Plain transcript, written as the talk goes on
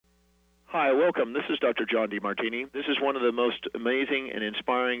Hi, welcome. This is Dr. John DeMartini. This is one of the most amazing and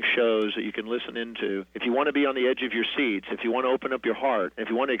inspiring shows that you can listen into. If you want to be on the edge of your seats, if you want to open up your heart, if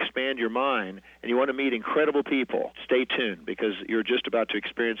you want to expand your mind, and you want to meet incredible people, stay tuned because you're just about to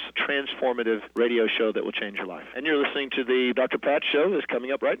experience a transformative radio show that will change your life. And you're listening to the Dr. Pat Show that's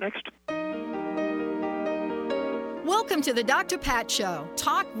coming up right next. Welcome to the Dr. Pat Show.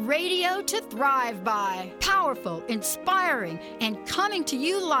 Talk radio to thrive by. Powerful, inspiring, and coming to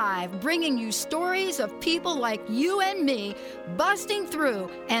you live, bringing you stories of people like you and me, busting through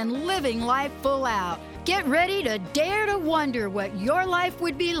and living life full out. Get ready to dare to wonder what your life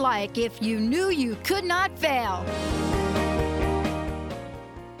would be like if you knew you could not fail.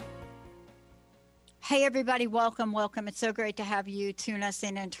 Hey, everybody, welcome. It's so great to have you tune us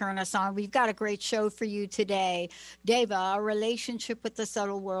in and turn us on. We've got a great show for you today. Deva, Our Relationship with the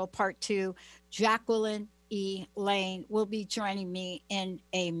Subtle World, Part 2. Jacqueline E. Lane will be joining me in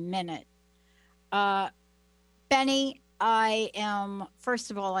a minute. Benny,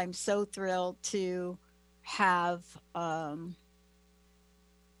 first of all, I'm so thrilled to have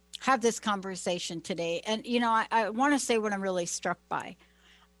this conversation today. And, you know, I want to say what I'm really struck by.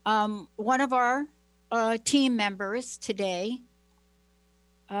 One of our team members today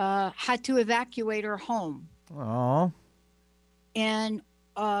had to evacuate her home. Aww. In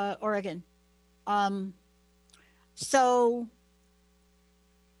Oregon. So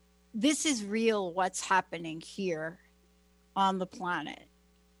this is real, what's happening here on the planet.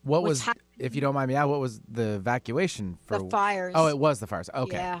 If you don't mind me asking, what was the evacuation for? The fires. Oh, it was the fires.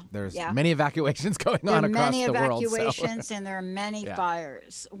 Okay. Yeah, There's many evacuations going on across the world. There are many evacuations and there are many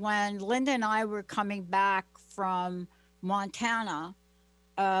fires. When Linda and I were coming back from Montana,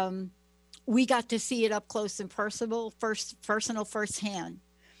 we got to see it up close and personal firsthand.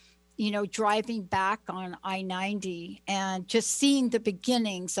 You know, driving back on I-90 and just seeing the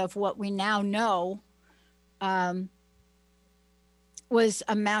beginnings of what we now know was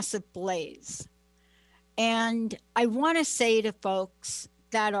a massive blaze. And I want to say to folks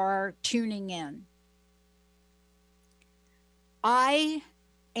that are tuning in, I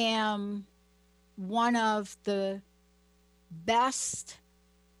am one of the best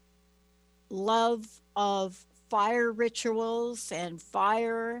love of fire rituals and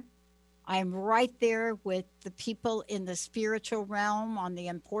fire. I'm right there with the people in the spiritual realm on the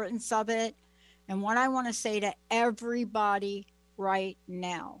importance of it. And what I want to say to everybody right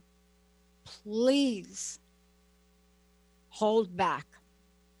now, please hold back.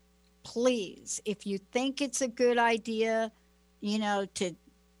 Please, if you think it's a good idea, you know, to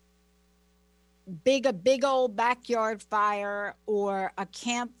a big old backyard fire or a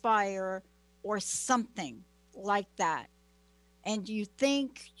campfire or something like that, and you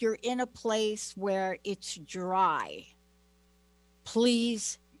think you're in a place where it's dry,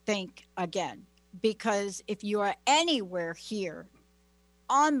 please think again. Because if you are anywhere here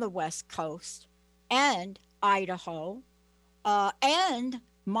on the West Coast and Idaho and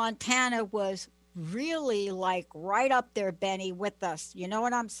Montana was really like right up there, Benny, with us. You know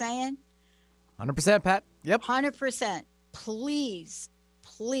what I'm saying? 100%, Pat. Yep. 100%. Please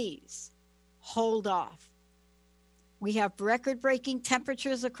hold off. We have record-breaking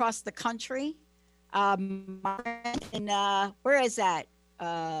temperatures across the country. Where is that?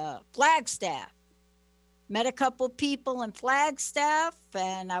 Flagstaff. Met a couple people in Flagstaff,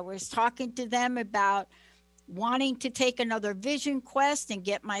 and I was talking to them about wanting to take another vision quest and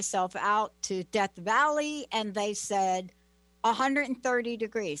get myself out to Death Valley, and they said 130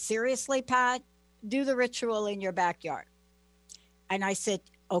 degrees. Seriously, Pat? Do the ritual in your backyard. And I said,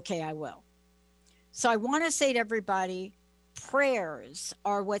 okay, I will. So I want to say to everybody, prayers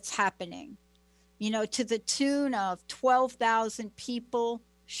are what's happening. You know, to the tune of 12,000 people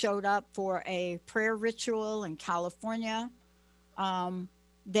showed up for a prayer ritual in California.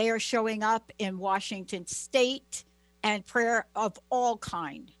 They are showing up in Washington State, and prayer of all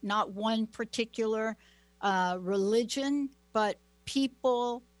kind, not one particular religion, but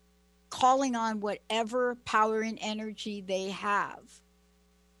people calling on whatever power and energy they have,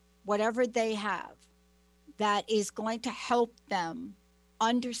 whatever they have, that is going to help them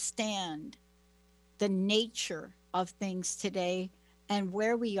understand the nature of things today and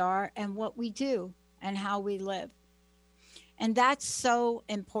where we are and what we do and how we live. And that's so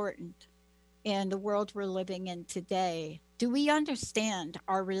important in the world we're living in today. Do we understand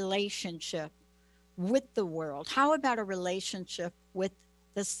our relationship with the world? How about a relationship with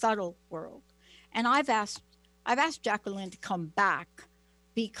the subtle world? And I've asked Jacqueline to come back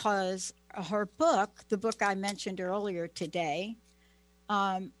because her book, the book I mentioned earlier today,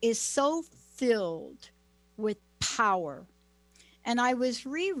 is so filled with power And I was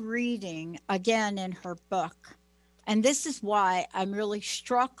rereading again in her book. And this is why I'm really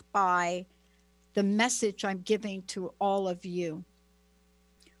struck by the message I'm giving to all of you.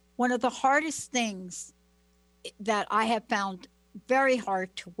 One of the hardest things that I have found very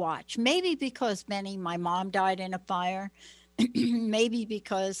hard to watch, maybe because my mom died in a fire, maybe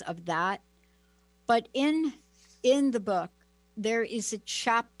because of that. But in the book, there is a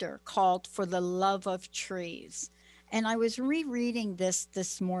chapter called For the Love of Trees. And I was rereading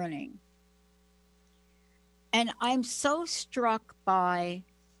this morning. And I'm so struck by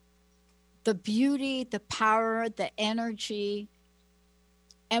the beauty, the power, the energy,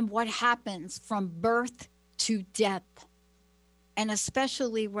 and what happens from birth to death. And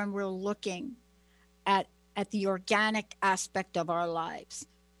especially when we're looking at the organic aspect of our lives,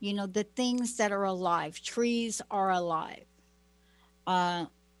 you know, the things that are alive. Trees are alive. And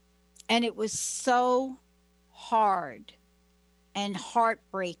it was so hard and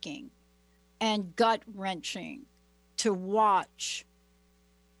heartbreaking and gut-wrenching to watch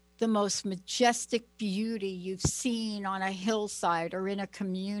the most majestic beauty you've seen on a hillside or in a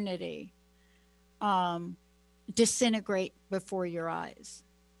community disintegrate before your eyes.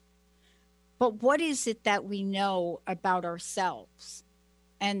 But what is it that we know about ourselves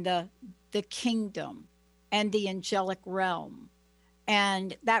and the kingdom and the angelic realm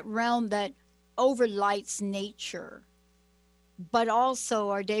and that realm that overlights nature, but also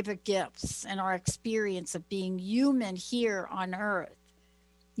our David gifts and our experience of being human here on earth?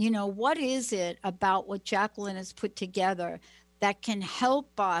 You know, what is it about what Jacqueline has put together that can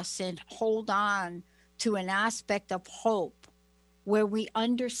help us and hold on to an aspect of hope where we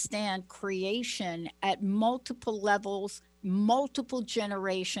understand creation at multiple levels, multiple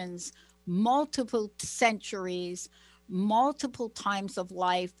generations, multiple centuries, multiple times of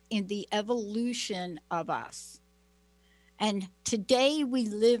life in the evolution of us? And today we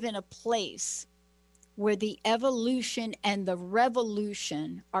live in a place where the evolution and the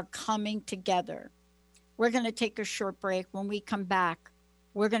revolution are coming together. We're going to take a short break. When we come back,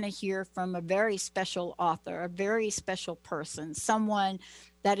 we're going to hear from a very special author, a very special person, someone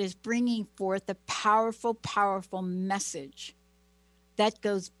that is bringing forth a powerful, powerful message that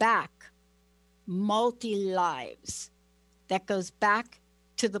goes back multi-lives, that goes back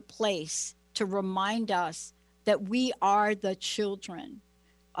to the place to remind us that we are the children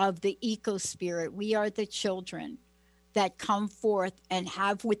of the eco-spirit. We are the children that come forth and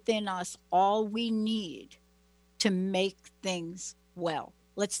have within us all we need to make things well.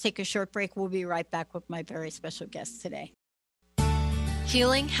 Let's take a short break. We'll be right back with my very special guest today.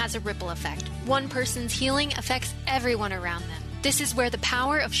 Healing has a ripple effect. One person's healing affects everyone around them. This is where the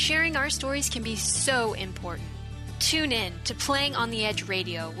power of sharing our stories can be so important. Tune in to Playing on the Edge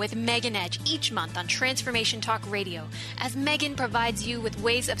Radio with Megan Edge each month on Transformation Talk Radio, as Megan provides you with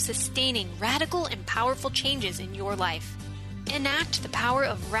ways of sustaining radical and powerful changes in your life. Enact the power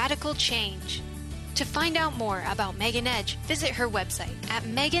of radical change. To find out more about Megan Edge, visit her website at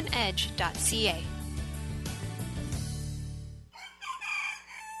meganedge.ca.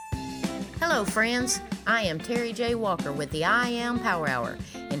 Hello, friends. I am Terry J. Walker with the I Am Power Hour,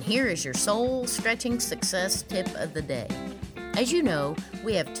 and here is your soul-stretching success tip of the day. As you know,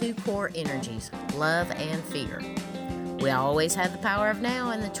 we have two core energies, love and fear. We always have the power of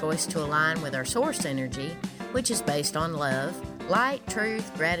now and the choice to align with our source energy, which is based on love, light,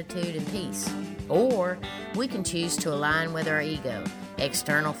 truth, gratitude, and peace. Or we can choose to align with our ego,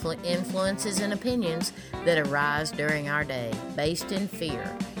 external influences and opinions that arise during our day, based in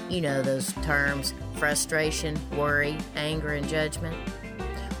fear. You know those terms, frustration, worry, anger, and judgment.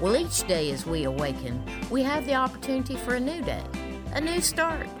 Well, each day as we awaken, we have the opportunity for a new day, a new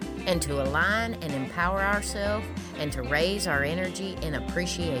start, and to align and empower ourselves and to raise our energy in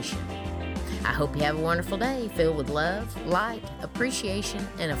appreciation. I hope you have a wonderful day filled with love, light, appreciation,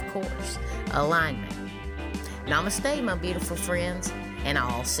 and of course, alignment. Namaste, my beautiful friends, and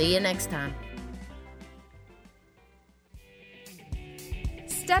I'll see you next time.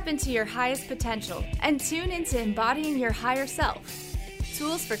 Step into your highest potential and tune into embodying your higher self.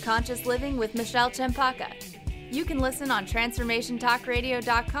 Tools for Conscious Living with Michelle Chempaka. You can listen on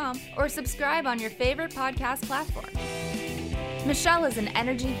TransformationTalkRadio.com or subscribe on your favorite podcast platform. Michelle is an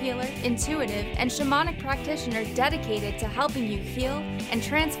energy healer, intuitive, and shamanic practitioner dedicated to helping you heal and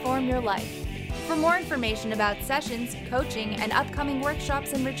transform your life. For more information about sessions, coaching, and upcoming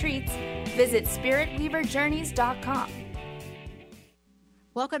workshops and retreats, visit spiritweaverjourneys.com.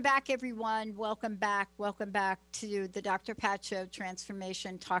 Welcome back, everyone. Welcome back to the Dr. Pat Show,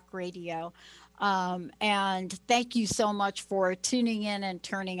 Transformation Talk Radio. And thank you so much for tuning in and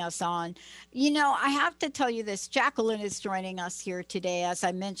turning us on. I have to tell you this. Jacqueline is joining us here today. As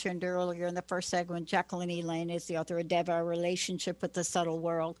I mentioned earlier in the first segment, Jacqueline Elaine is the author of Deva, A Relationship with the Subtle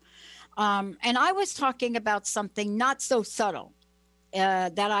World. And I was talking about something not so subtle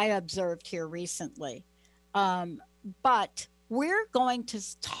that I observed here recently. But we're going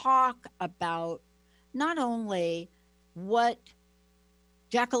to talk about not only what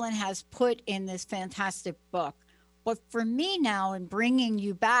Jacqueline has put in this fantastic book, but for me now, in bringing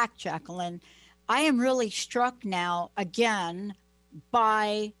you back, Jacqueline, I am really struck now again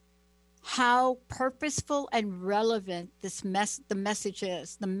by how purposeful and relevant the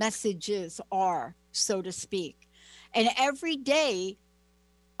messages are, so to speak. And every day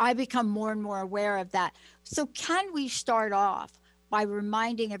I become more and more aware of that. So can we start off by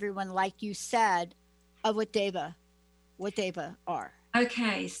reminding everyone, like you said, of what Deva are?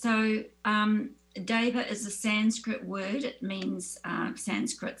 Okay, so Deva is a Sanskrit word. It means,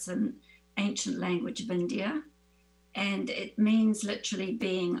 Sanskrit's an ancient language of India, and it means literally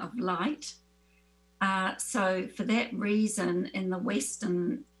being of light. So for that reason, in the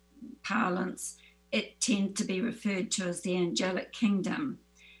Western parlance, it tends to be referred to as the angelic kingdom.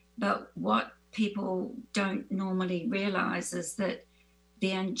 But what people don't normally realize is that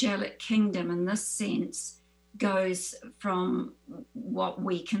the angelic kingdom in this sense goes from what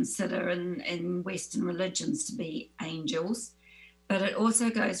we consider in Western religions to be angels, but it also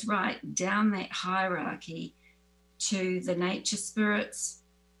goes right down that hierarchy to the nature spirits,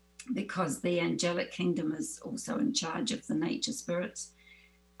 because the angelic kingdom is also in charge of the nature spirits,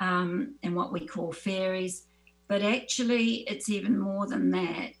 and what we call fairies. But actually it's even more than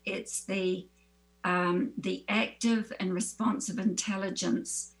that. It's the active and responsive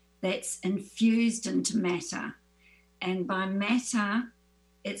intelligence that's infused into matter. And by matter,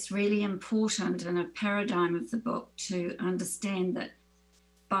 it's really important in a paradigm of the book to understand that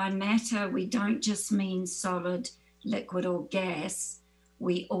by matter, we don't just mean solid, liquid, or gas.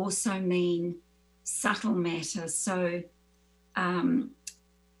 We also mean subtle matter. So I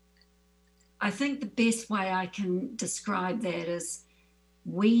think the best way I can describe that is,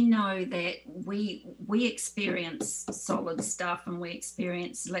 we know that we experience solid stuff, and we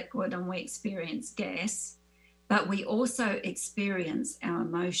experience liquid, and we experience gas, but we also experience our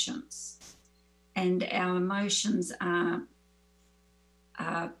emotions, and our emotions are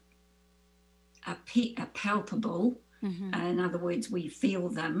palpable. Mm-hmm. In other words, we feel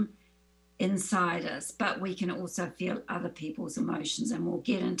them inside us, but we can also feel other people's emotions, and we'll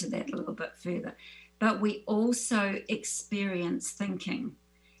get into that a little bit further. But we also experience thinking.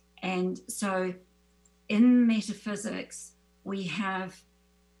 And so in metaphysics, we have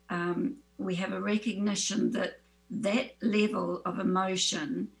a recognition that that level of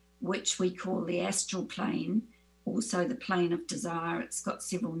emotion, which we call the astral plane, also the plane of desire, it's got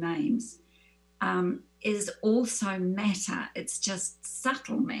several names, is also matter. It's just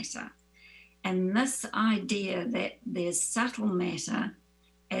subtle matter. And this idea that there's subtle matter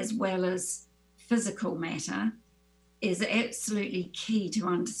as well as physical matter is absolutely key to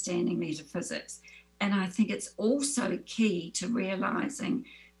understanding metaphysics. And I think it's also key to realizing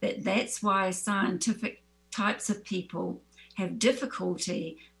that that's why scientific types of people have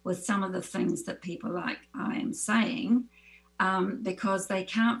difficulty with some of the things that people like I am saying, because they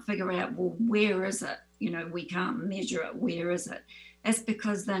can't figure out, well, where is it? We can't measure it. Where is it? That's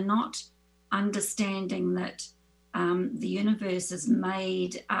because they're not understanding that the universe is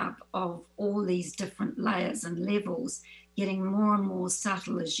made up of all these different layers and levels, getting more and more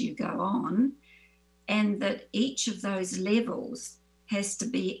subtle as you go on, and that each of those levels has to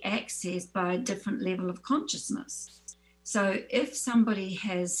be accessed by a different level of consciousness. So if somebody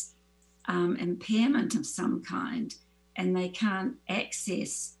has impairment of some kind and they can't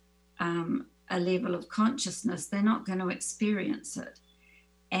access a level of consciousness, they're not going to experience it.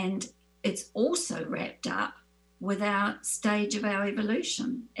 And it's also wrapped up with our stage of our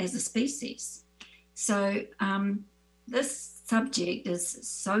evolution as a species. So this subject is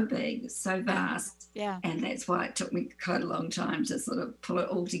so big, so vast, and that's why it took me quite a long time to sort of pull it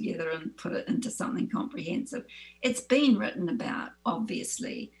all together and put it into something comprehensive. It's been written about,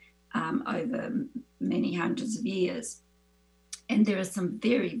 obviously, over many hundreds of years, and there are some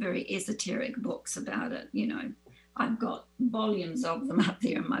very, very esoteric books about it. I've got volumes of them up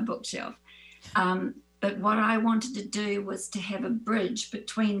there in my bookshelf. But what I wanted to do was to have a bridge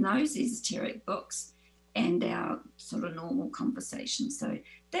between those esoteric books and our sort of normal conversation. So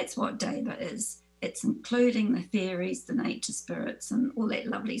that's what Deva is. It's including the fairies, the nature spirits, and all that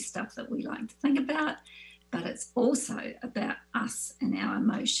lovely stuff that we like to think about. But it's also about us and our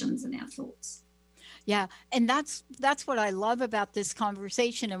emotions and our thoughts. Yeah, and that's what I love about this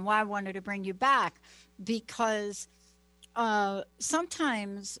conversation and why I wanted to bring you back, because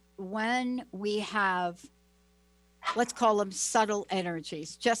sometimes when we have, let's call them subtle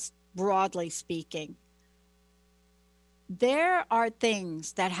energies, just broadly speaking, there are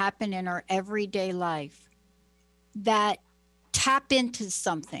things that happen in our everyday life that tap into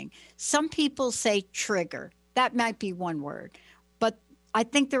something. Some people say trigger. That might be one word, but I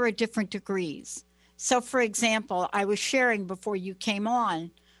think there are different degrees. So, for example, I was sharing before you came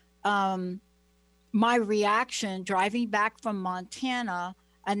on my reaction driving back from Montana,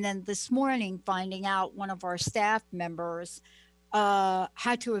 and then this morning finding out one of our staff members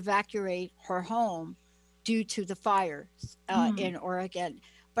had to evacuate her home due to the fires in Oregon.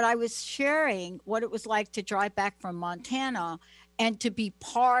 But I was sharing what it was like to drive back from Montana and to be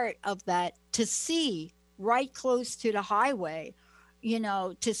part of that, to see right close to the highway,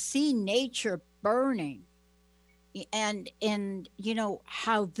 to see nature burning, and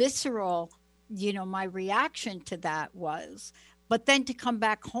how visceral, my reaction to that was. But then to come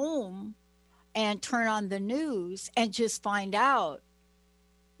back home and turn on the news and just find out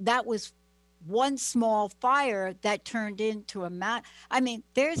that was one small fire that turned into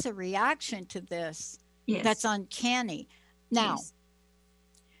there's a reaction to this that's uncanny. Now,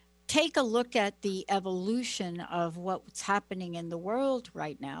 take a look at the evolution of what's happening in the world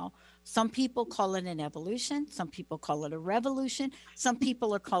right now. Some people call it an evolution. Some people call it a revolution. Some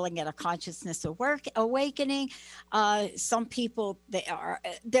people are calling it a consciousness awakening. Some people,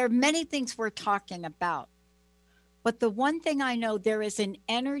 there are many things we're talking about. But the one thing I know, there is an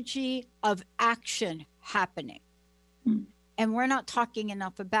energy of action happening. And we're not talking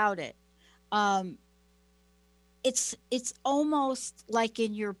enough about it. It's almost like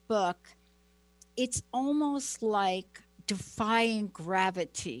in your book, it's almost like defying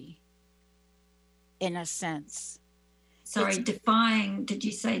gravity in a sense. Sorry, did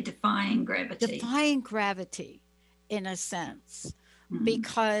you say defying gravity? Defying gravity in a sense,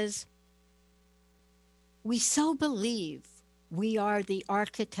 because we so believe we are the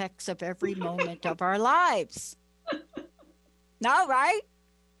architects of every moment of our lives. No, right?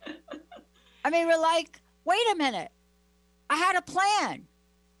 I mean, we're like, wait a minute, I had a plan.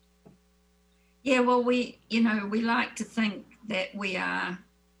 Yeah, well, we like to think that we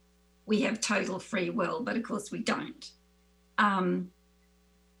have total free will, but of course we don't.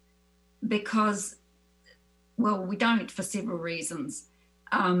 Because, well, we don't for several reasons.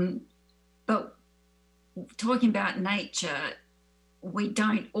 But talking about nature, we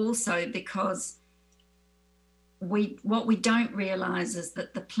don't also because what we don't realize is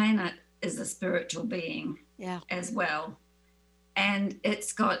that the planet is a spiritual being as well. And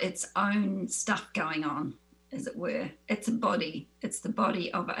it's got its own stuff going on, as it were. It's a body. It's the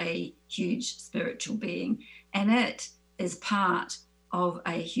body of a huge spiritual being. And it is part of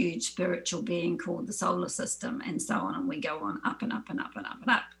a huge spiritual being called the solar system, and so on. And we go on up and up and up and up and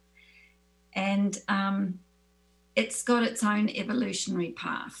up. And it's got its own evolutionary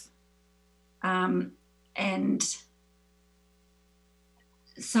path. And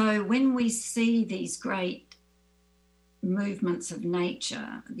so when we see these great movements of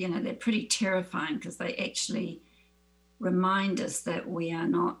nature, they're pretty terrifying because they actually remind us that we are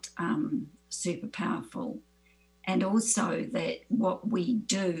not super powerful, and also that what we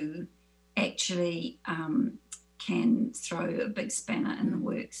do actually can throw a big spanner in the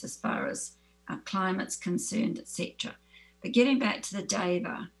works as far as our climate's concerned, etc. But getting back to the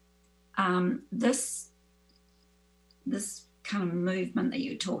Deva, this kind of movement that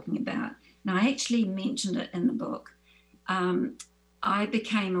you're talking about, and I actually mentioned it in the book. I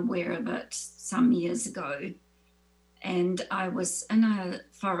became aware of it some years ago, and I was in a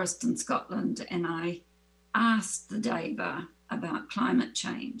forest in Scotland, and I asked the Deva about climate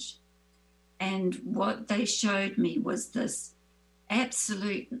change. And what they showed me was this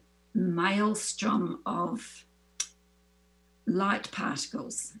absolute maelstrom of light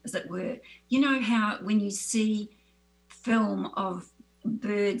particles, as it were. You know how when you see film of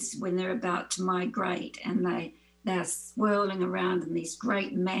birds when they're about to migrate and they're swirling around in these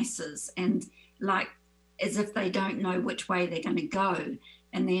great masses, and like as if they don't know which way they're going to go,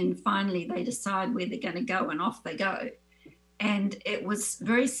 and then finally they decide where they're going to go and off they go. And it was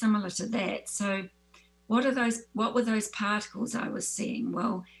very similar to that. So what were those particles I was seeing?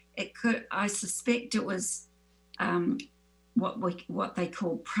 Well, I suspect it was what they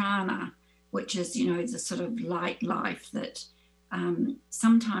call prana, which is, the sort of light life that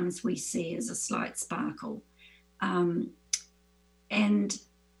sometimes we see as a slight sparkle. And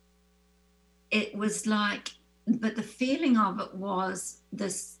it was like, but the feeling of it was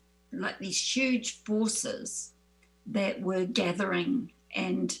this like these huge forces that were gathering.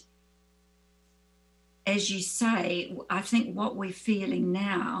 And as you say, I think what we're feeling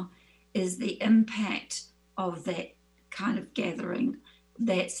now is the impact of that kind of gathering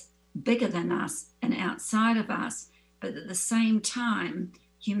that's bigger than us and outside of us. But at the same time,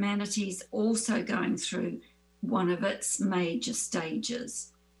 humanity's also going through one of its major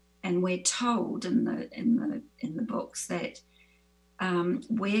stages. And we're told in the books that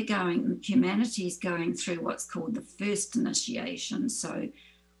humanity's going through what's called the first initiation. So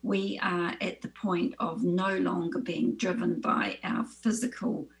we are at the point of no longer being driven by our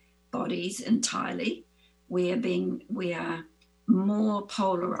physical bodies entirely. We are more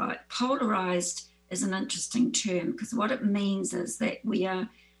polarized. Polarized is an interesting term, because what it means is that we are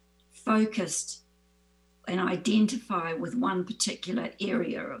focused and identify with one particular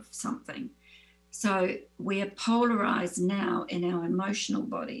area of something. So we are polarized now in our emotional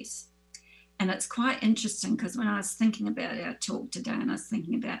bodies. And it's quite interesting, because when I was thinking about our talk today, and I was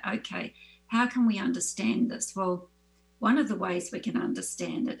thinking about, okay, how can we understand this? Well, one of the ways we can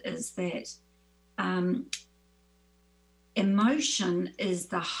understand it is that emotion is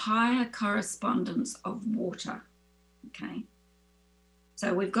the higher correspondence of water, okay?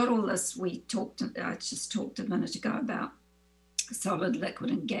 So we've got all this, I just talked a minute ago about solid, liquid,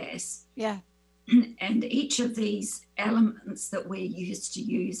 and gas. Yeah. And each of these elements that we're used to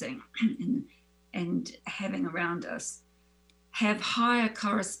using and having around us have higher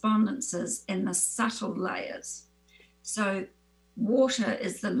correspondences in the subtle layers. So water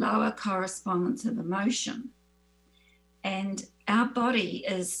is the lower correspondence of emotion. And our body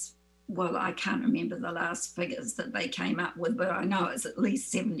is, well, I can't remember the last figures that they came up with, but I know it's at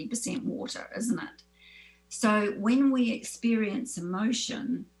least 70% water, isn't it? So when we experience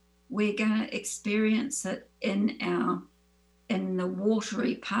emotion, we're going to experience it in the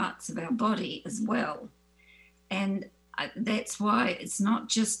watery parts of our body as well. And that's why it's not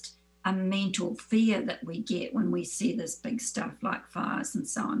just a mental fear that we get when we see this big stuff like fires and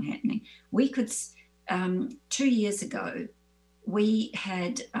so on happening. We could, 2 years ago, we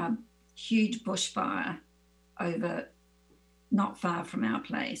had a huge bushfire over not far from our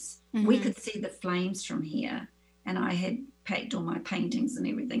place. Mm-hmm. We could see the flames from here, and I had packed all my paintings and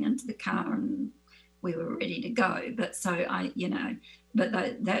everything into the car, and we were ready to go. But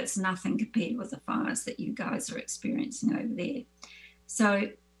that's nothing compared with the fires that you guys are experiencing over there.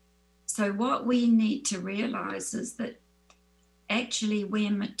 So what we need to realize is that actually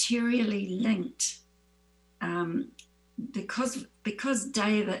we're materially linked, because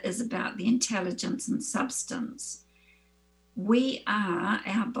Deva is about the intelligence and substance.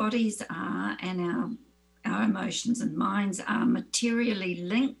 Our bodies are, and our emotions and minds are materially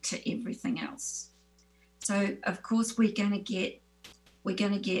linked to everything else. So of course we're going to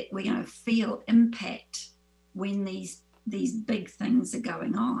feel impact when these big things are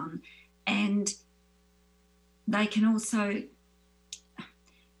going on, and they can also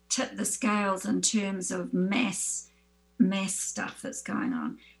tip the scales in terms of mass stuff that's going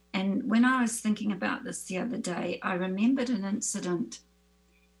on. And when I was thinking about this the other day, I remembered an incident.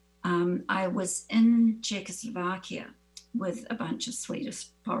 I was in Czechoslovakia with a bunch of Swedish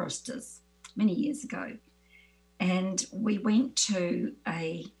foresters many years ago, and we went to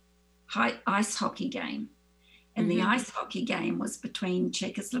a ice hockey game, and the ice hockey game was between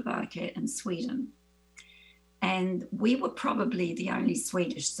Czechoslovakia and Sweden. And we were probably the only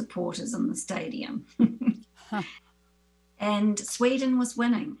Swedish supporters in the stadium. Huh. And Sweden was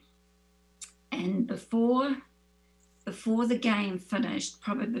winning. And before the game finished,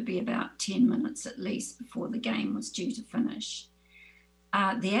 probably about 10 minutes at least before the game was due to finish,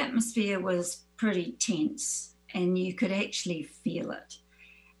 the atmosphere was pretty tense, and you could actually feel it.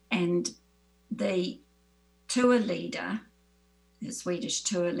 And the tour leader, the Swedish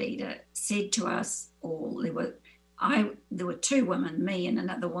tour leader, said to us all, there were two women, me and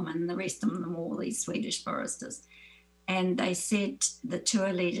another woman, and the rest of them all these Swedish foresters. And they said, the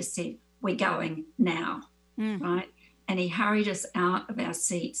tour leader said, "We're going now," right? And he hurried us out of our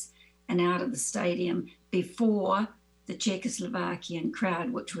seats and out of the stadium before the Czechoslovakian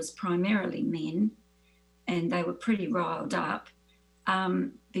crowd, which was primarily men, and they were pretty riled up,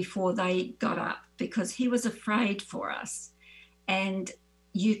 before they got up, because he was afraid for us. And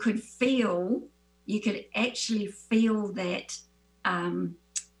you could actually feel that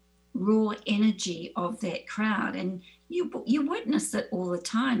raw energy of that crowd. And you witness it all the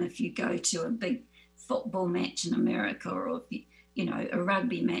time if you go to a big football match in America, or a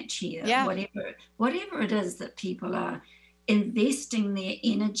rugby match here, whatever it is that people are investing their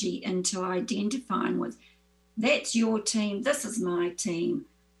energy into identifying with. That's your team, this is my team,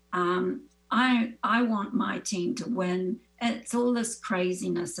 I want my team to win. It's all this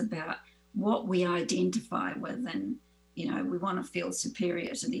craziness about what we identify with, and we want to feel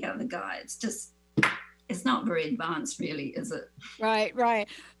superior to the other guy. It's not very advanced, really, is it? Right.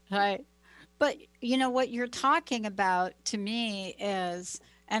 But what you're talking about to me is,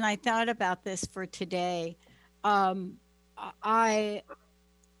 and I thought about this for today. I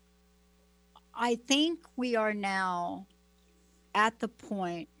think we are now at the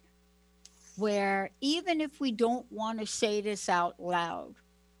point where, even if we don't want to say this out loud,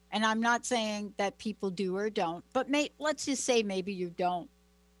 and I'm not saying that people do or don't, but let's just say maybe you don't.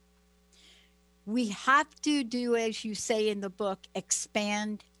 We have to do, as you say in the book,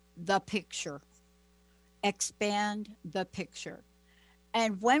 expand the picture. Expand the picture.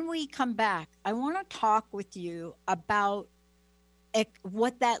 And when we come back, I want to talk with you about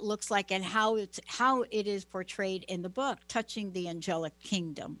what that looks like and how it is portrayed in the book, Touching the Angelic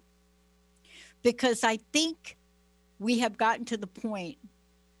Kingdom. Because I think we have gotten to the point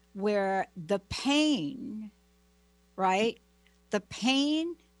where the pain, right? The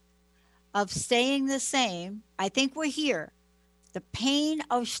pain of staying the same, I think we're here. The pain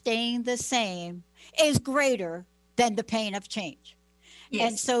of staying the same is greater than the pain of change. Yes.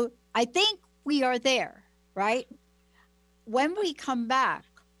 And so I think we are there, right? When we come back,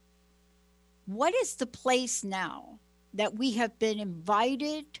 what is the place now that we have been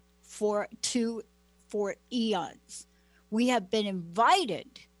invited for eons? We have been invited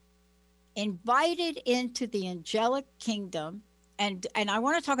into the angelic kingdom. And I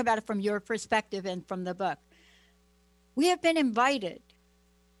want to talk about it from your perspective and from the book. We have been invited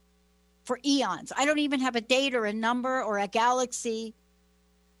for eons. I don't even have a date or a number or a galaxy,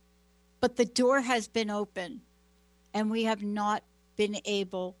 but the door has been open and we have not been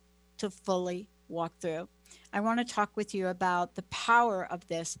able to fully walk through. I want to talk with you about the power of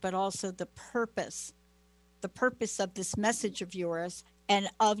this, but also the purpose of this message of yours and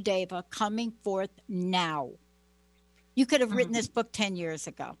of Deva coming forth now. You could have written this book 10 years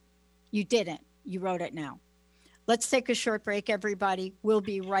ago. You didn't. You wrote it now. Let's take a short break, everybody. We'll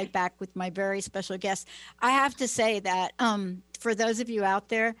be right back with my very special guest. I have to say that for those of you out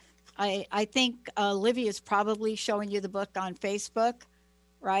there, I think Livy is probably showing you the book on Facebook,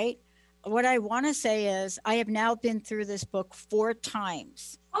 right? What I want to say is I have now been through this book 4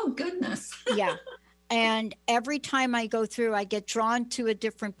 times. Oh, goodness. Yeah. And every time I go through, I get drawn to a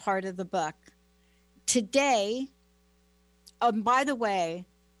different part of the book. Today, by the way,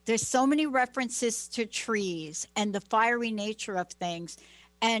 there's so many references to trees and the fiery nature of things.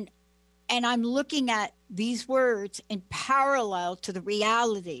 And I'm looking at these words in parallel to the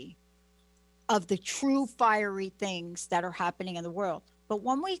reality of the true fiery things that are happening in the world. But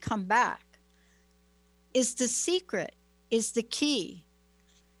when we come back, is the secret, is the key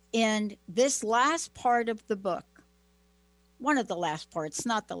in this last part of the book. One of the last parts,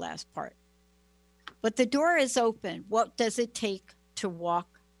 not the last part. But the door is open. What does it take to walk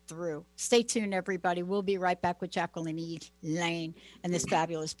through? Stay tuned, everybody. We'll be right back with Jacqueline E. Lane and this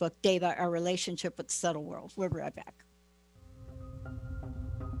fabulous book, Deva, Our Relationship with the Subtle World. We'll be right back.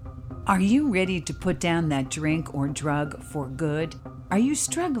 Are you ready to put down that drink or drug for good? Are you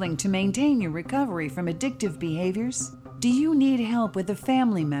struggling to maintain your recovery from addictive behaviors? Do you need help with a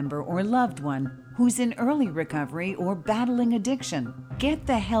family member or loved one who's in early recovery or battling addiction? Get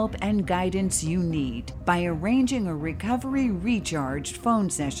the help and guidance you need by arranging a Recovery Recharged phone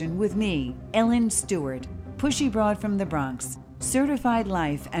session with me, Ellen Stewart, Pushy Broad from the Bronx, certified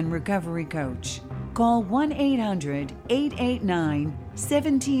life and recovery coach. Call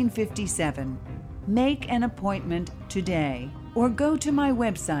 1-800-889-1757. Make an appointment today or go to my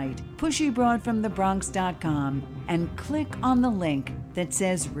website, pushybroadfromthebronx.com, and click on the link that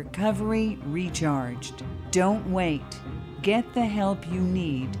says Recovery Recharged. Don't wait. Get the help you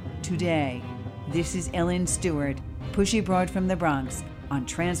need today. This is Ellen Stewart, Pushy Broad from the Bronx, on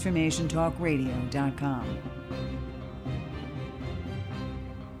TransformationTalkRadio.com.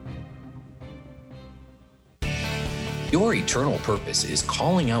 Your eternal purpose is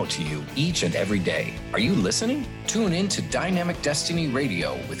calling out to you each and every day. Are you listening? Tune in to Dynamic Destiny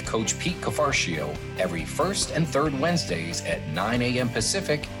Radio with Coach Pete Cafarcio every first and third Wednesdays at 9 a.m.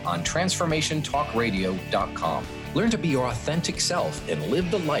 Pacific on TransformationTalkRadio.com. Learn to be your authentic self and live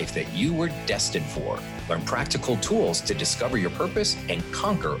the life that you were destined for. Learn practical tools to discover your purpose and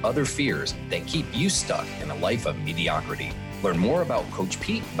conquer other fears that keep you stuck in a life of mediocrity. Learn more about Coach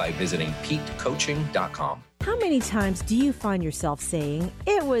Pete by visiting PeteCoaching.com. How many times do you find yourself saying,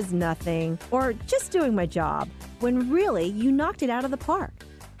 "It was nothing," or "just doing my job," when really you knocked it out of the park?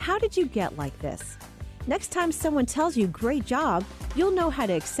 How did you get like this? Next time someone tells you great job, you'll know how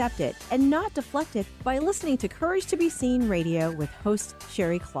to accept it and not deflect it by listening to Courage to Be Seen Radio with host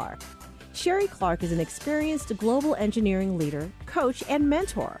Sherry Clark. Sherry Clark is an experienced global engineering leader, coach, and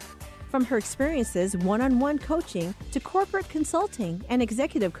mentor. From her experiences one-on-one coaching to corporate consulting and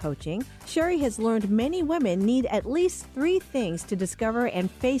executive coaching, Sherry has learned many women need at least 3 things to discover and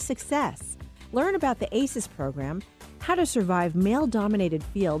face success. Learn about the ACES program, how to survive male-dominated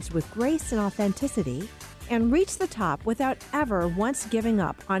fields with grace and authenticity, and reach the top without ever once giving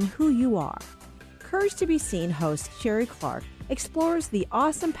up on who you are. Courage to Be Seen host Sherry Clark explores the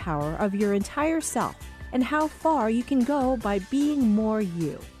awesome power of your entire self and how far you can go by being more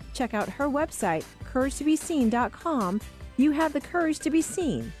you. Check out her website, CourageToBeSeen.com. You have the courage to be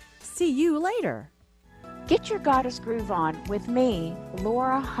seen. See you later. Get your Goddess Groove On with me,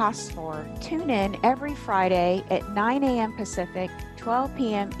 Laura Hosford. Tune in every Friday at 9 a.m. Pacific, 12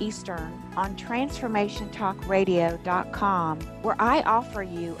 p.m. Eastern on TransformationTalkRadio.com, where I offer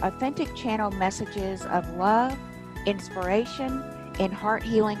you authentic channel messages of love, inspiration, and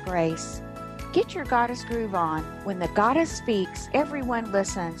heart-healing grace. Get your Goddess Groove On. When the Goddess speaks, everyone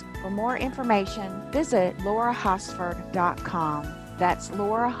listens. For more information, visit LauraHosford.com. That's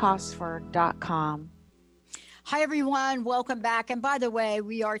LauraHosford.com. Hi, everyone. Welcome back. And by the way,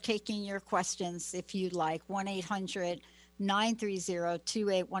 we are taking your questions if you'd like.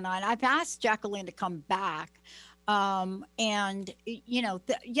 1-800-930-2819. I've asked Jacqueline to come back.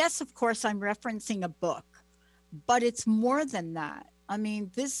 Yes, of course, I'm referencing a book, but it's more than that. I mean,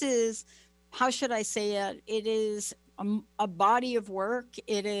 this is, how should I say it? It is a body of work.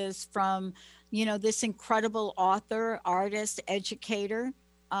 It is from, this incredible author, artist, educator,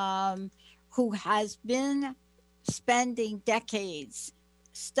 who has been spending decades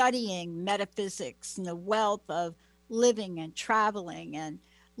studying metaphysics and the wealth of living and traveling and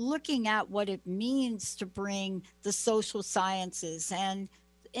looking at what it means to bring the social sciences and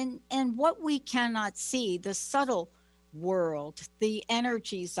what we cannot see, the subtle world, the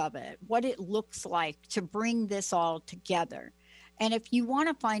energies of it, what it looks like to bring this all together. And if you want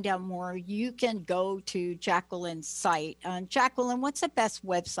to find out more, you can go to Jacqueline's site. Jacqueline, what's the best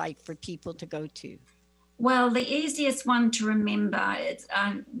website for people to go to? Well, the easiest one to remember, it's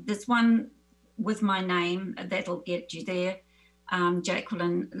this one with my name, that'll get you there.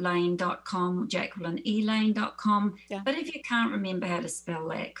 JacquelineLane.com, JacquelineElane.com. Yeah. But if you can't remember how to spell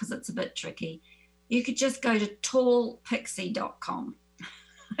that, because it's a bit tricky, you could just go to tallpixie.com.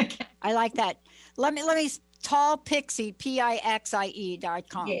 Okay. I like that. Let me tallpixie,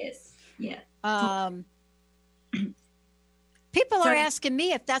 PIXIE.com. Yes. Yeah. People are asking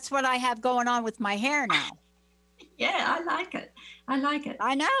me if that's what I have going on with my hair now. Yeah, I like it.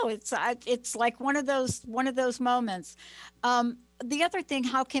 I know it's like one of those moments. The other thing,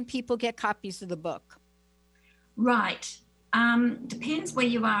 how can people get copies of the book? Right. Depends where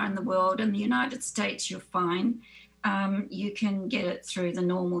you are in the world. In the United States, you're fine. You can get it through the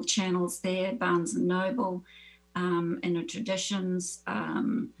normal channels there, Barnes & Noble, Inner Traditions,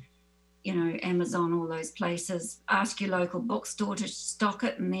 Amazon, all those places. Ask your local bookstore to stock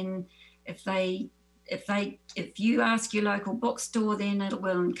it, and then if you ask your local bookstore, then it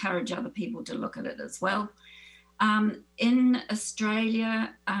will encourage other people to look at it as well. In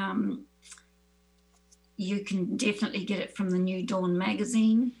Australia, you can definitely get it from the New Dawn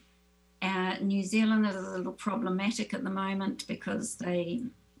magazine. New Zealand is a little problematic at the moment because they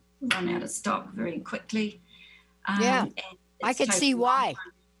run out of stock very quickly. I could see why.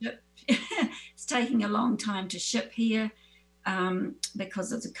 It's taking a long time to ship here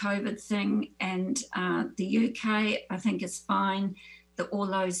because of the COVID thing. And the UK, I think, is fine. All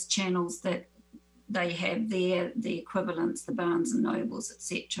those channels that they have there, the equivalents, the Barnes & Nobles,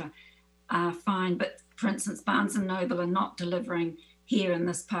 etc., are fine. But, for instance, Barnes & Noble are not delivering here in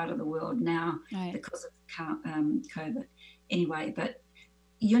this part of the world now because of COVID. Anyway, but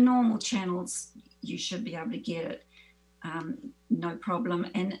your normal channels, you should be able to get it, no problem.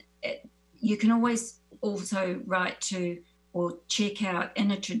 And you can always also write to or check out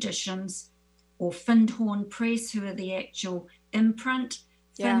Inner Traditions or Findhorn Press, who are the actual imprint.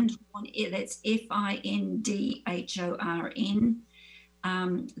 Findhorn, that's Findhorn.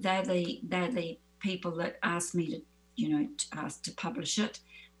 They're the people that asked me to, to publish it,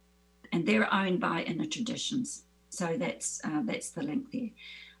 and they're owned by Inner Traditions. So that's the link there.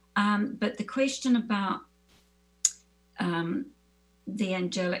 But the question about the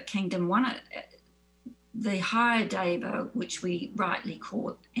angelic kingdom, the higher deva, which we rightly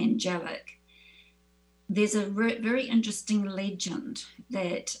call angelic, there's a very interesting legend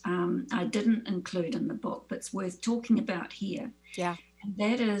that I didn't include in the book, but it's worth talking about here. Yeah. And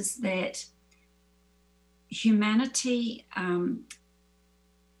that is that humanity,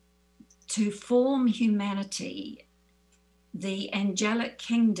 to form humanity, the angelic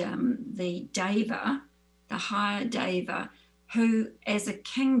kingdom, the Deva, the higher Deva, who as a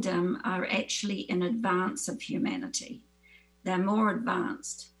kingdom are actually in advance of humanity. They're more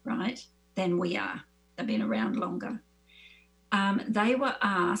advanced, right, than we are. They've been around longer. They were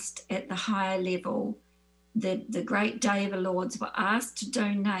asked at the higher level, the great Deva lords were asked to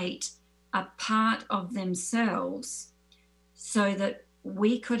donate a part of themselves so that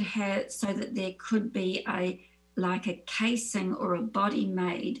we could have, so that there could be a casing or a body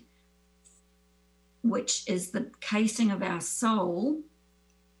made, which is the casing of our soul,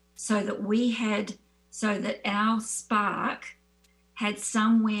 so that our spark had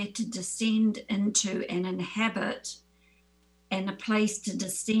somewhere to descend into and inhabit, and a place to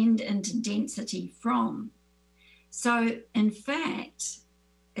descend into density from. So in fact,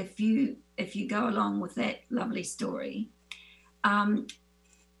 if you go along with that lovely story,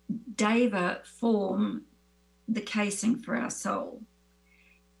 Deva form the casing for our soul.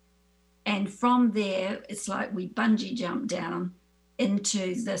 And from there, it's like we bungee jump down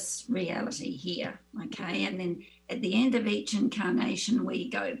into this reality here, okay? And then at the end of each incarnation, we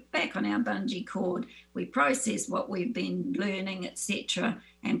go back on our bungee cord, we process what we've been learning, etc.,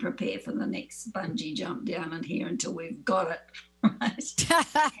 and prepare for the next bungee jump down in here until we've got it,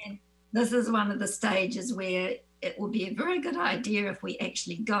 right? And this is one of the stages where it would be a very good idea if we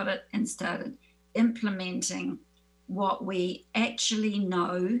actually got it and started implementing what we actually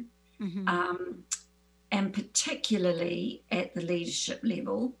know, and particularly at the leadership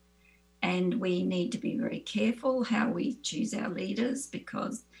level. And we need to be very careful how we choose our leaders,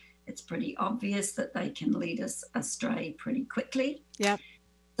 because it's pretty obvious that they can lead us astray pretty quickly. Yep.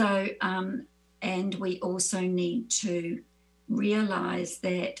 So, and we also need to realize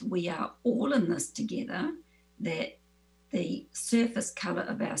that we are all in this together, that the surface color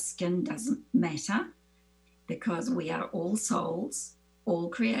of our skin doesn't matter, because we are all souls, all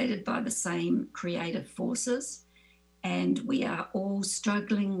created by the same creative forces, and we are all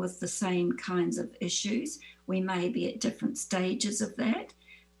struggling with the same kinds of issues. We may be at different stages of that,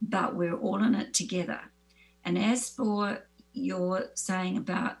 but we're all in it together. And as for your saying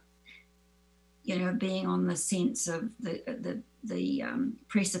about, being on the sense of the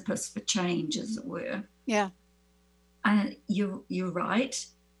precipice for change, as it were. Yeah. You're right.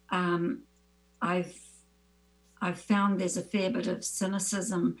 I've found there's a fair bit of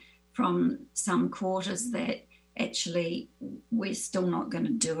cynicism from some quarters that actually we're still not going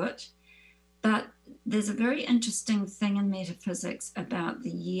to do it. But there's a very interesting thing in metaphysics about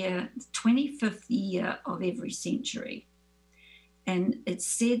the 25th year of every century. And it's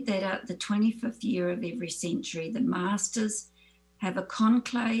said that at the 25th year of every century, the masters have a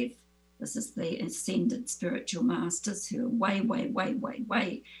conclave. This is the ascended spiritual masters who are way, way, way, way,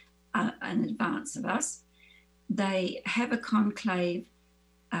 way in advance of us. They have a conclave,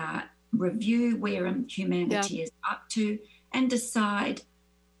 review where humanity is up to, and decide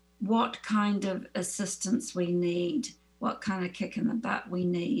what kind of assistance we need, what kind of kick in the butt we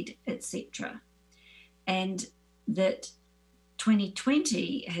need, etc. And that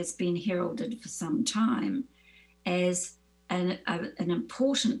 2020 has been heralded for some time as an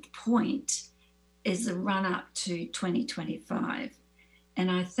important point, is the run up to 2025. And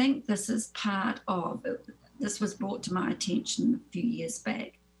I think this is part of it. This was brought to my attention a few years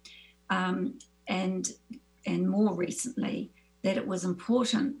back, and more recently, that it was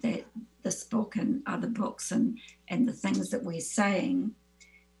important that this book and other books and the things that we're saying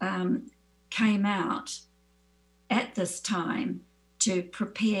came out at this time to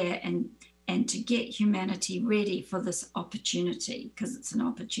prepare and to get humanity ready for this opportunity, because it's an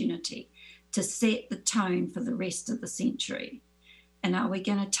opportunity to set the tone for the rest of the century. And are we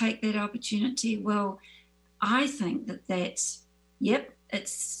going to take that opportunity? Well, I think that's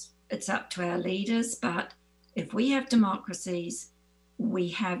it's up to our leaders, but if we have democracies, we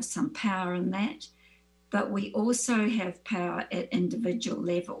have some power in that, but we also have power at individual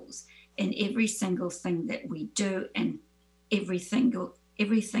levels in every single thing that we do, and everything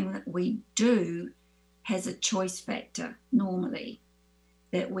that we do has a choice factor normally,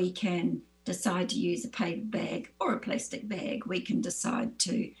 that we can decide to use a paper bag or a plastic bag. We can decide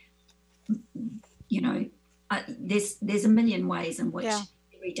to, there's a million ways in which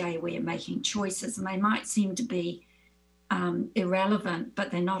every day we are making choices, and they might seem to be irrelevant, but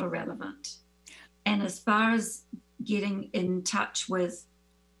they're not irrelevant. And as far as getting in touch with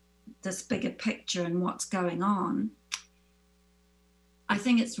this bigger picture and what's going on, I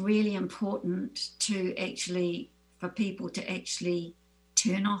think it's really important for people to actually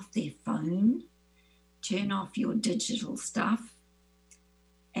turn off their phone turn off your digital stuff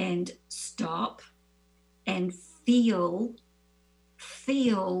and stop and feel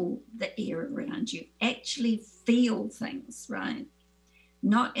the air around you. Actually feel things, right?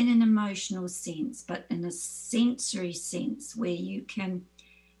 Not in an emotional sense, but in a sensory sense, where you can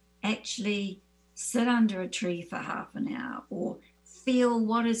actually sit under a tree for half an hour, or feel,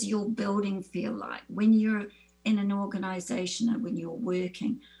 what does your building feel like when you're in an organization and when you're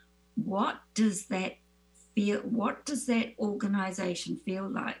working? What does that feel? What does that organization feel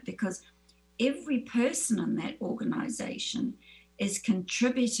like? Because every person in that organization is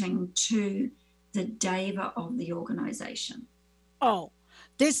contributing to the deva of the organization. Oh,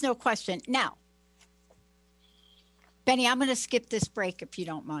 there's no question. Now, Benny, I'm going to skip this break if you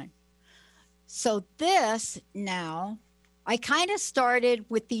don't mind. So this now, I kind of started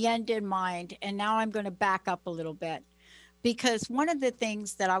with the end in mind, and now I'm going to back up a little bit, because one of the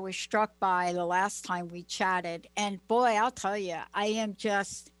things that I was struck by the last time we chatted, and boy, I'll tell you, I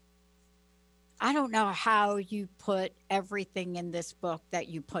don't know how you put everything in this book that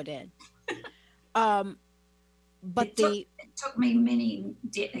you put in. But it took me many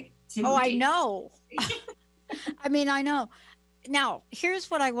I know. I mean, I know. Now,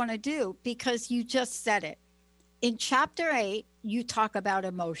 here's what I want to do, because you just said it. In chapter 8, you talk about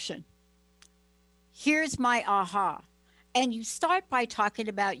emotion. Here's my aha. And you start by talking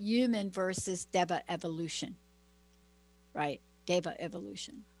about human versus Deva evolution, right? Deva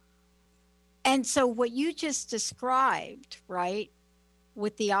evolution. And so what you just described, right,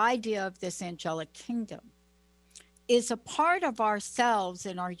 with the idea of this angelic kingdom, is a part of ourselves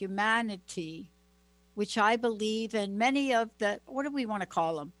and our humanity, which I believe, and many of the, what do we want to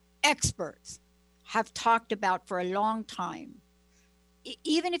call them, experts have talked about for a long time.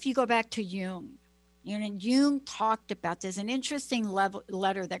 Even if you go back to Jung, Jung talked about, there's an interesting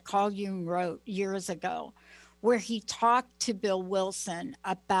letter that Carl Jung wrote years ago, where he talked to Bill Wilson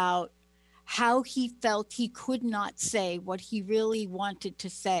about how he felt he could not say what he really wanted to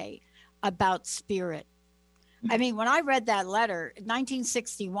say about spirit. I mean, when I read that letter,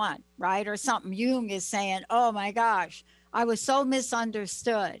 1961, right, or something, Jung is saying, oh my gosh, I was so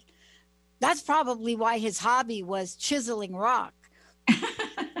misunderstood. That's probably why his hobby was chiseling rock.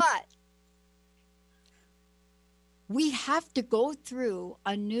 But we have to go through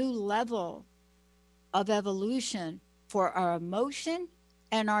a new level of evolution for our emotion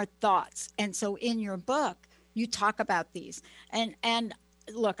and our thoughts. And so in your book, you talk about these. And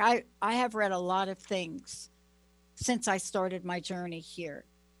look, I have read a lot of things since I started my journey here.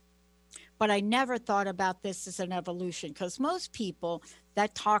 But I never thought about this as an evolution, because most people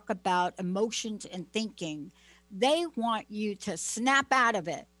that talk about emotions and thinking, they want you to snap out of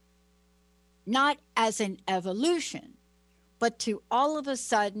it, not as an evolution, but to all of a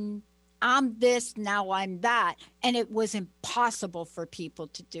sudden, I'm this, now I'm that. And it was impossible for people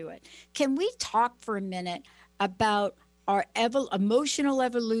to do it. Can we talk for a minute about our emotional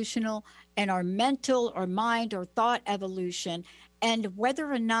evolutional and our mental or mind or thought evolution, and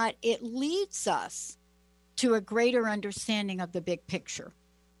whether or not it leads us to a greater understanding of the big picture?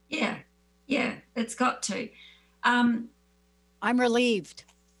 Yeah, it's got to. I'm relieved.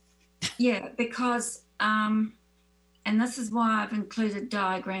 Yeah, because, and this is why I've included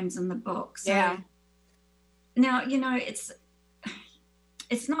diagrams in the book. So yeah. Now, it's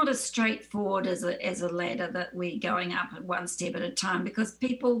not as straightforward as a ladder that we're going up one step at a time, because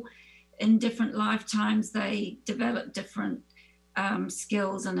people in different lifetimes, they develop different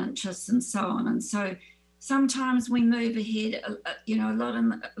skills and interests and so on. And so sometimes we move ahead, a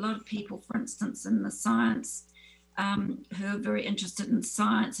lot of people, for instance, in the science, who are very interested in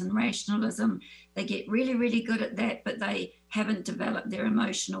science and rationalism, they get really, really good at that, but they haven't developed their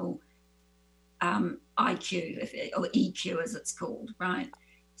emotional IQ, or EQ as it's called, right?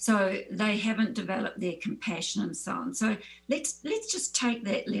 So they haven't developed their compassion and so on. So let's just take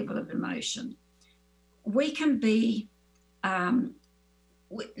that level of emotion. We can be,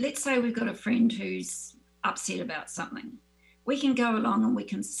 let's say we've got a friend who's upset about something. We can go along and we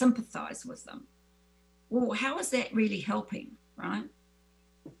can sympathize with them. Well, how is that really helping, right?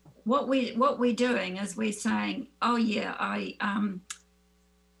 What we're doing is we're saying, oh yeah, I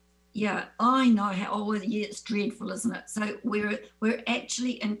know how, oh yeah, it's dreadful, isn't it? So we're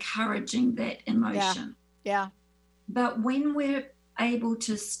actually encouraging that emotion. Yeah. But when we're able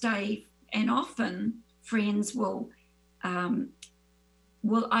to stay, and often friends will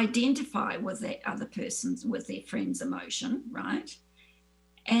identify with that other person's, with their friend's emotion, right?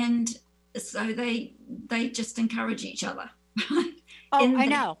 And so they just encourage each other. Oh, I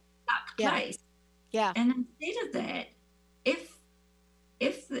know. Place. Yeah. And instead of that, if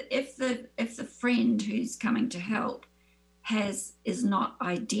the friend who's coming to help is not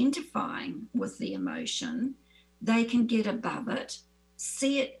identifying with the emotion, they can get above it,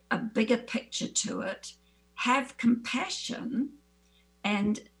 see it, a bigger picture to it, have compassion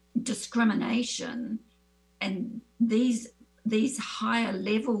and discrimination and these higher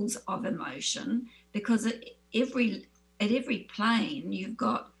levels of emotion, because at every plane you've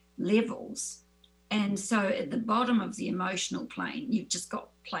got levels. And so at the bottom of the emotional plane, you've just got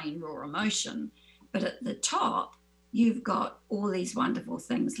plain raw emotion. But at the top, you've got all these wonderful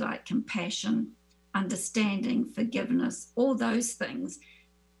things like compassion, understanding, forgiveness, all those things.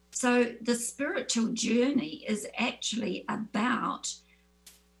 So the spiritual journey is actually about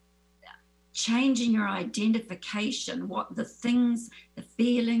changing your identification, what the things, the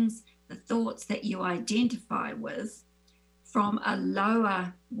feelings, the thoughts that you identify with, from a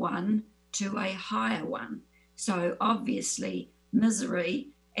lower one to a higher one. So obviously misery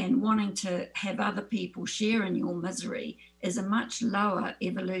and wanting to have other people share in your misery is a much lower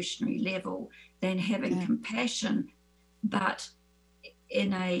evolutionary level than having compassion, but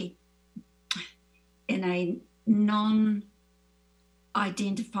in a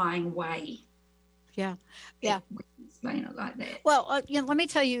non-identifying way. Yeah. Explain it like that. Well, let me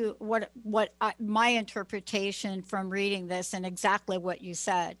tell you my interpretation from reading this and exactly what you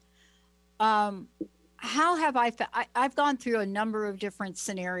said. How have I've gone through a number of different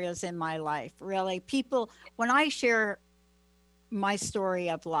scenarios in my life, really. People, when I share my story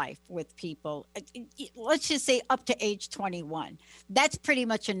of life with people, let's just say up to age 21, that's pretty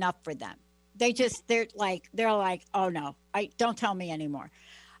much enough for them. They're like, oh no, don't tell me anymore.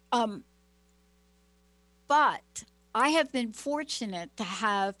 But I have been fortunate to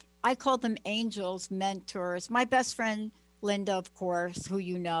have, I call them angels, mentors. My best friend, Linda, of course, who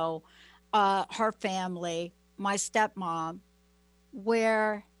you know, her family, my stepmom,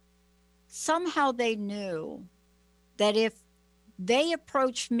 where somehow they knew that if they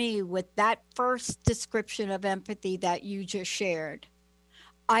approached me with that first description of empathy that you just shared,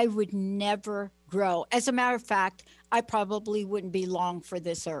 I would never grow. As a matter of fact, I probably wouldn't be long for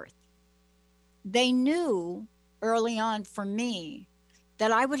this earth. They knew early on for me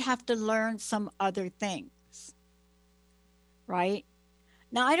that I would have to learn some other things, right?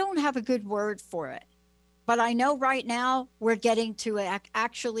 Now, I don't have a good word for it, but I know right now we're getting to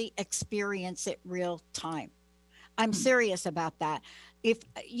actually experience it real time. I'm serious about that. If,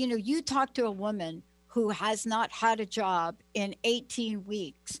 you talk to a woman who has not had a job in 18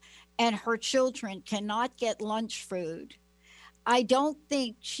 weeks and her children cannot get lunch food, I don't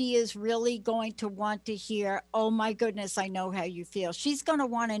think she is really going to want to hear, oh my goodness, I know how you feel. She's going to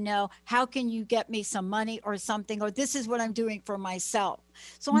want to know, how can you get me some money or something, or this is what I'm doing for myself.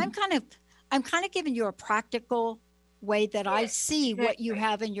 So I'm kind of giving you a practical way that I see what you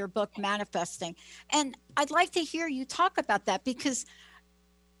have in your book manifesting. And I'd like to hear you talk about that, because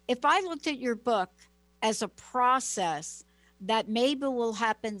if I looked at your book as a process that maybe will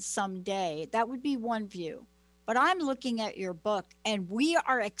happen someday, that would be one view. But I'm looking at your book, and we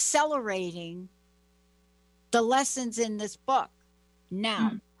are accelerating the lessons in this book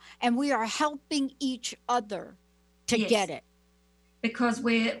now. And we are helping each other to get it. Because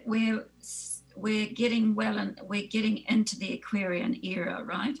we're getting well, and we're getting into the Aquarian era,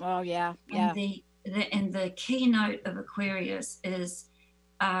 right? Oh, yeah. And the keynote of Aquarius is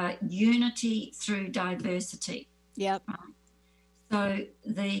unity through diversity. Yep. So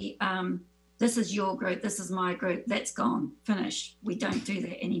this is your group, this is my group, that's gone, finished. We don't do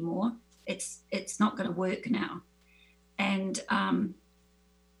that anymore. It's not going to work now. And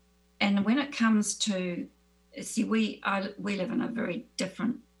when it comes to, see, we live in a very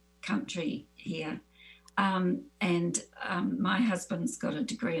different country here. My husband's got a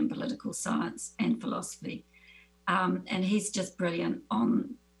degree in political science and philosophy. And he's just brilliant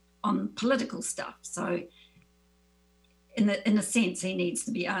on political stuff. So in a sense, he needs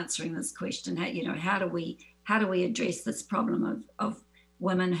to be answering this question. How do we address this problem of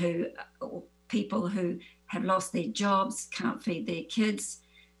women or people who have lost their jobs, can't feed their kids?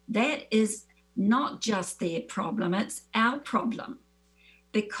 That is not just their problem, it's our problem.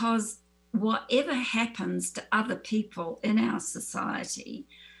 Because whatever happens to other people in our society,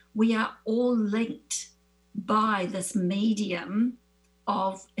 we are all linked by this medium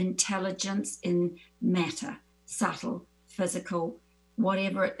of intelligence in matter, subtle, physical,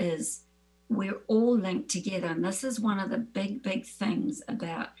 whatever it is. We're all linked together. And this is one of the big, big things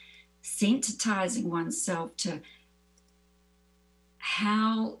about sensitizing oneself to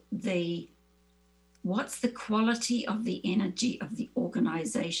what's the quality of the energy of the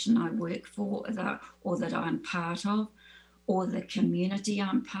organization I work for, or that I'm part of, or the community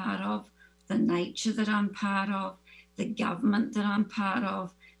I'm part of, the nature that I'm part of, the government that I'm part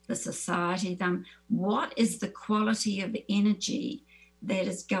of, the society that what is the quality of energy that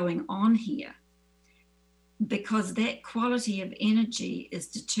is going on here? Because that quality of energy is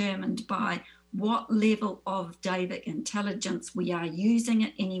determined by what level of Devic intelligence we are using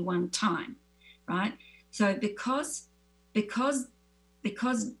at any one time, right? So because the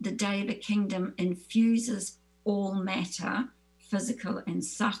Devic kingdom infuses all matter, physical and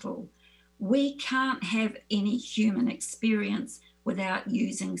subtle, we can't have any human experience without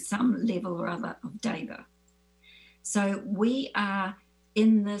using some level or other of Deva. So we are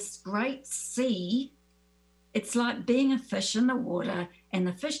in this great sea. It's like being a fish in the water, and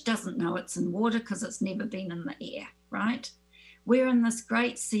the fish doesn't know it's in water because it's never been in the air, right? We're in this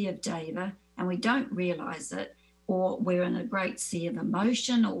great sea of Deva, and we don't realize it, or we're in a great sea of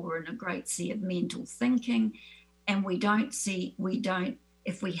emotion, or we're in a great sea of mental thinking, and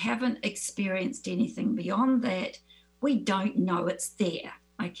if we haven't experienced anything beyond that, we don't know it's there,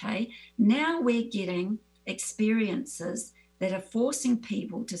 okay? Now we're getting experiences that are forcing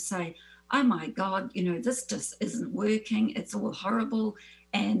people to say, oh my God, this just isn't working. It's all horrible.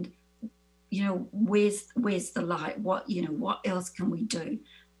 And, where's the light? What else can we do?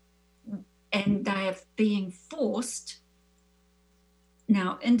 And they are being forced.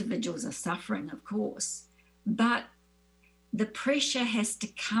 Now, individuals are suffering, of course, but the pressure has to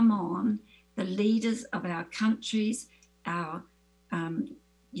come on the leaders of our countries,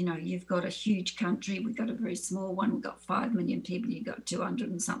 you've got a huge country, we've got a very small one, we've got 5 million people, you've got 200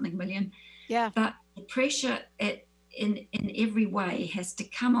 and something million. Yeah. But the pressure in every way has to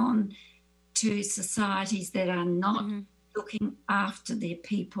come on to societies that are not looking after their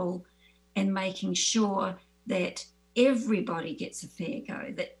people and making sure that everybody gets a fair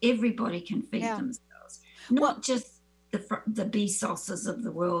go, that everybody can feed themselves, not just the Bezoses of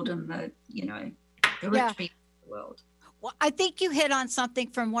the world and the rich people of the world. Well, I think you hit on something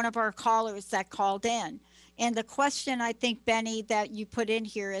from one of our callers that called in. And the question, I think, Benny, that you put in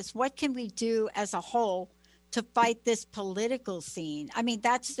here is, what can we do as a whole to fight this political scene? I mean,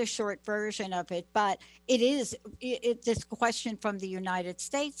 that's the short version of it, but it's this question from the United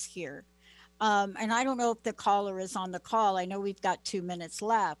States here. And I don't know if the caller is on the call. I know we've got 2 minutes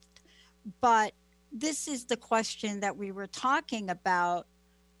left, but this is the question that we were talking about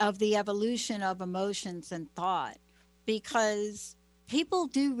of the evolution of emotions and thought. Because people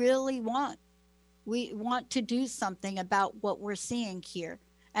do really want to do something about what we're seeing here.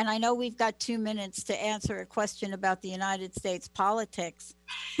 And I know we've got 2 minutes to answer a question about the United States politics,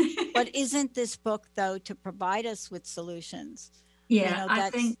 but isn't this book, though, to provide us with solutions? Yeah,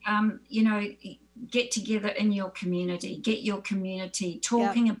 I think, get together in your community, get your community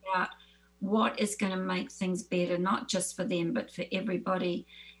talking about what is going to make things better, not just for them, but for everybody.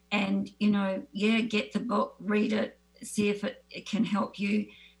 And, get the book, read it, see if it can help you,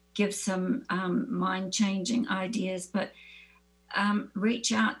 give some mind-changing ideas, but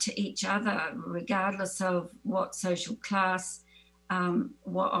reach out to each other regardless of what social class,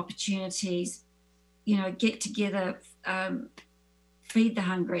 what opportunities, get together, feed the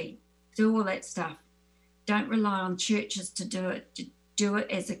hungry, do all that stuff. Don't rely on churches to do it. Do it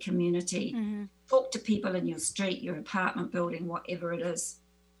as a community. Mm-hmm. Talk to people in your street, your apartment building, whatever it is.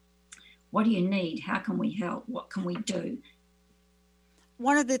 What do you need? How can we help? What can we do?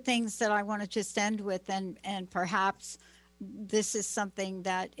 One of the things that I want to just end with, and perhaps this is something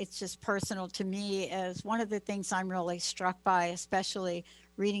that it's just personal to me, is one of the things I'm really struck by, especially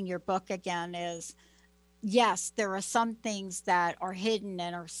reading your book again, is yes, there are some things that are hidden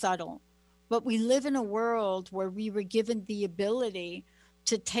and are subtle, but we live in a world where we were given the ability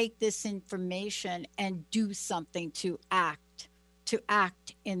to take this information and do something, to act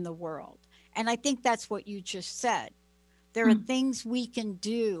in the world. And I think that's what you just said. There are things we can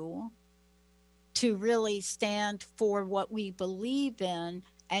do to really stand for what we believe in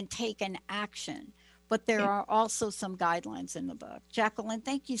and take an action. But there are also some guidelines in the book. Jacqueline,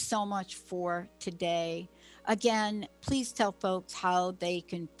 thank you so much for today. Again, please tell folks how they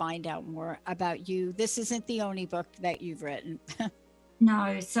can find out more about you. This isn't the only book that you've written.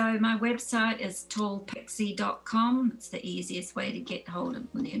 No, so my website is tallpixie.com. It's the easiest way to get hold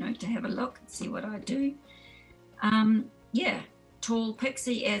of, to have a look and see what I do. Tall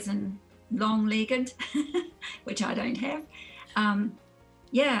pixie as in long-legged, which I don't have.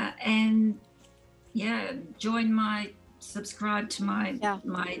 Subscribe to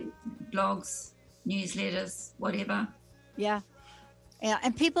my blogs, newsletters, whatever. Yeah,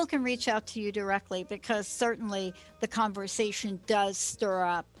 and people can reach out to you directly, because certainly the conversation does stir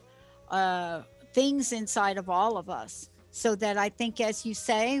up things inside of all of us so that I think, as you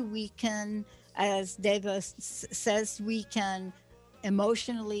say, we can, as Deva says, we can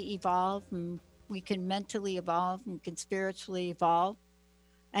emotionally evolve, and we can mentally evolve, and can spiritually evolve.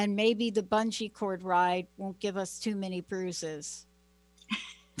 And maybe the bungee cord ride won't give us too many bruises.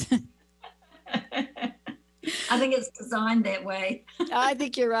 I think it's designed that way. I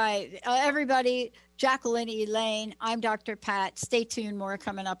think you're right. Everybody, Jacqueline, Elaine, I'm Dr. Pat. Stay tuned. More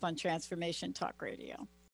coming up on Transformation Talk Radio.